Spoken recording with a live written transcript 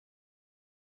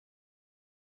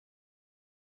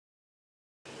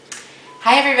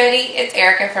Hi everybody, it's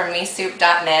Erica from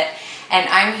MeSoup.net, and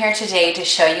I'm here today to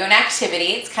show you an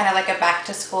activity. It's kind of like a back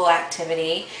to school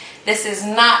activity. This is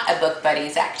not a Book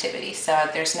Buddies activity, so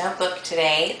there's no book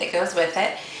today that goes with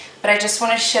it. But I just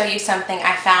want to show you something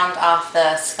I found off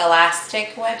the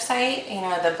Scholastic website, you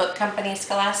know, the book company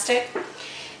Scholastic.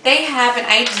 They have an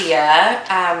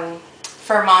idea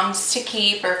for moms to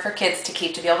keep or for kids to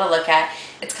keep to be able to look at.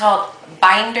 It's called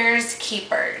Binders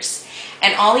Keepers.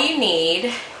 And all you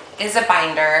need is a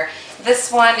binder.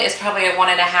 This one is probably a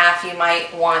 1.5. You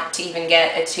might want to even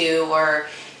get a 2 or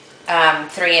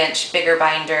 3-inch bigger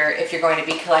binder if you're going to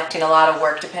be collecting a lot of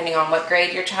work, depending on what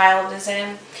grade your child is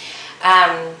in.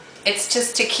 It's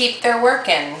just to keep their work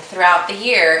in throughout the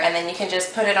year, and then you can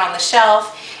just put it on the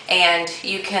shelf and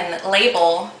you can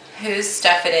label whose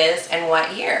stuff it is and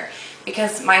what year.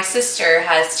 Because my sister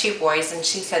has 2 boys, and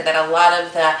she said that a lot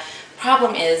of the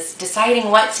problem is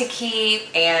deciding what to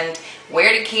keep and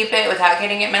where to keep it without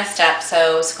getting it messed up.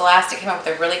 So Scholastic came up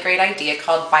with a really great idea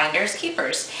called Binders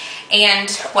Keepers. And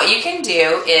what you can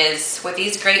do is, with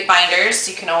these great binders,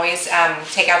 you can always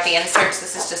take out the inserts.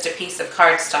 This is just a piece of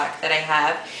cardstock that I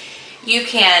have. You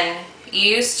can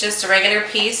use just a regular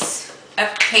piece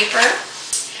of paper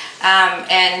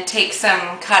and take some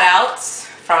cutouts.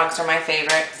 Frogs are my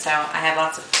favorite, so I have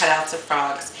lots of cutouts of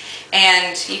frogs.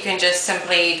 And you can just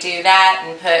simply do that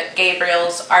and put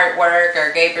Gabriel's artwork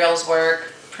or Gabriel's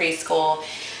work, preschool.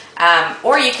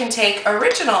 Or you can take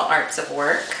original arts of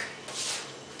work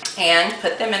and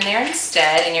put them in there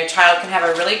instead, and your child can have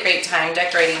a really great time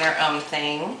decorating their own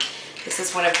thing. This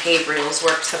is one of Gabriel's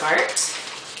works of art.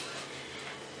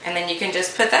 And then you can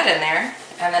just put that in there,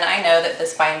 and then I know that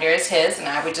this binder is his, and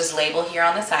I would just label here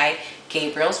on the side,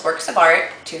 Gabriel's Works of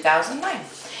Art, 2009.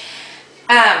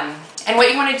 And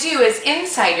what you want to do is,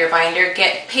 inside your binder,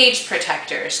 get page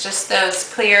protectors, just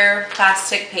those clear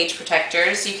plastic page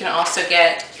protectors. You can also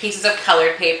get pieces of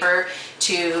colored paper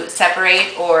to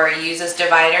separate or use as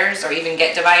dividers, or even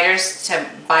get dividers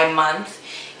by month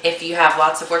if you have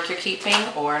lots of work you're keeping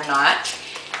or not.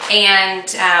 And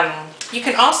you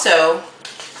can also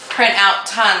print out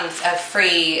tons of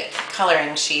free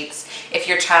coloring sheets. If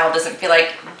your child doesn't feel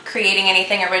like creating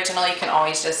anything original, you can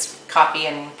always just copy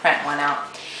and print one out.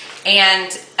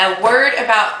 And a word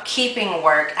about keeping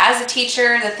work. As a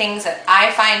teacher, the things that I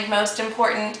find most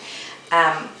important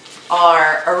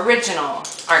are original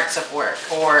arts of work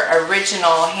or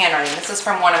original handwriting. This is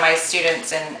from one of my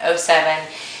students in '07,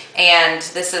 and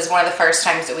this is one of the first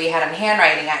times that we had a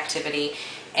handwriting activity.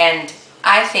 And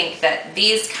I think that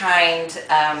these kind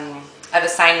of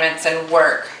assignments and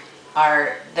work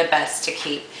are the best to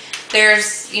keep.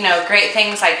 There's, you know, great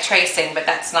things like tracing, but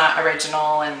that's not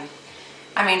original. And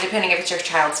I mean, depending if it's your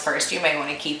child's first, you may want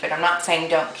to keep it. I'm not saying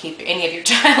don't keep any of your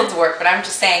child's work, but I'm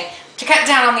just saying to cut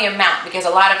down on the amount, because a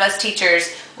lot of us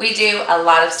teachers, we do a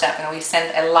lot of stuff, and we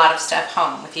send a lot of stuff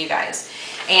home with you guys.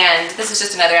 And this is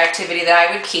just another activity that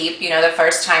I would keep, you know, the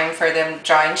first time for them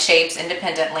drawing shapes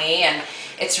independently. And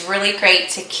it's really great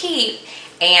to keep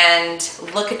and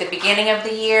look at the beginning of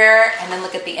the year and then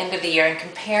look at the end of the year and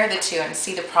compare the two and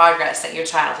see the progress that your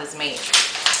child has made.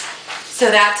 So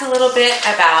that's a little bit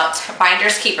about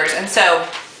Binders Keepers. And so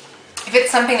if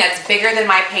it's something that's bigger than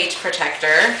my page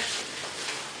protector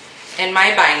in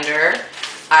my binder,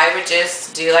 I would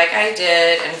just do like I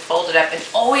did and fold it up, and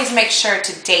always make sure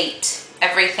to date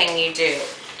everything you do,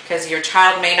 because your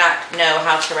child may not know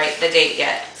how to write the date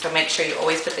yet. So make sure you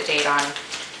always put the date on.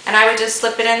 And I would just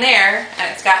slip it in there,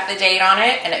 and it's got the date on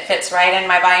it, and it fits right in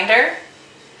my binder.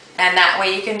 And that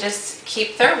way you can just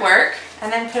keep their work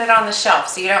and then put it on the shelf,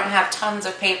 so you don't have tons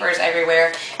of papers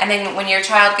everywhere. And then when your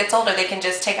child gets older, they can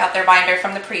just take out their binder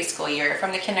from the preschool year,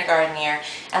 from the kindergarten year,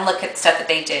 and look at stuff that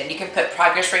they did. You can put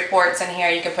progress reports in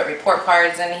here, you can put report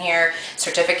cards in here,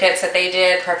 certificates that they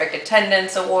did, perfect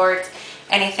attendance awards,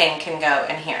 anything can go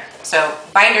in here. So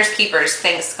Binders Keepers,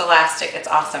 thanks Scholastic, it's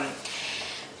awesome.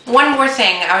 One more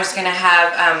thing I was going to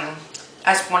have,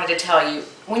 I just wanted to tell you,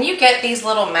 when you get these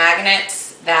little magnets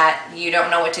that you don't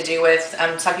know what to do with,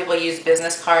 some people use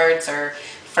business cards or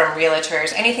from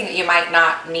realtors, anything that you might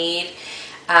not need,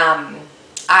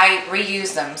 I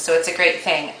reuse them, so it's a great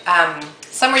thing.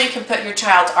 Somewhere you can put your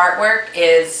child's artwork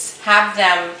is have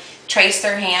them trace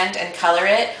their hand and color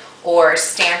it, or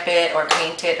stamp it or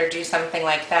paint it or do something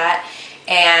like that.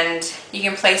 And you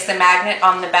can place the magnet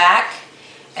on the back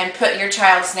and put your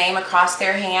child's name across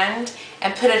their hand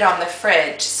and put it on the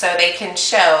fridge, so they can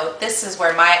show, this is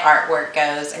where my artwork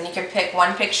goes. And you can pick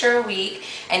one picture a week,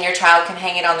 and your child can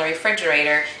hang it on the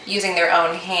refrigerator using their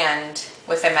own hand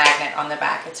with a magnet on the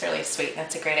back. It's really sweet.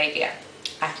 That's a great idea,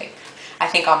 I think. I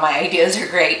think all my ideas are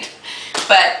great.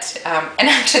 And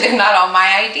actually they're not all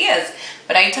my ideas,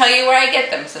 but I tell you where I get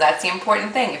them, so that's the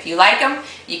important thing. If you like them,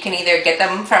 you can either get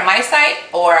them from my site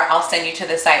or I'll send you to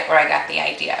the site where I got the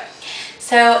idea.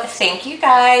 So thank you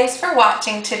guys for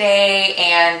watching today,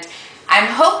 and I'm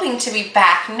hoping to be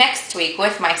back next week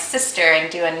with my sister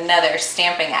and do another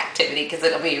stamping activity because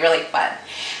it'll be really fun.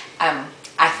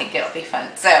 I think it'll be fun.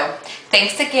 So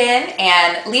thanks again,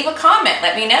 and leave a comment.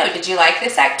 Let me know, did you like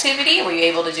this activity? Were you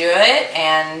able to do it?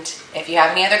 And if you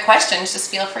have any other questions, just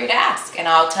feel free to ask and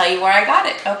I'll tell you where I got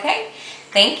it, okay?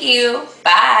 Thank you.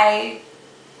 Bye.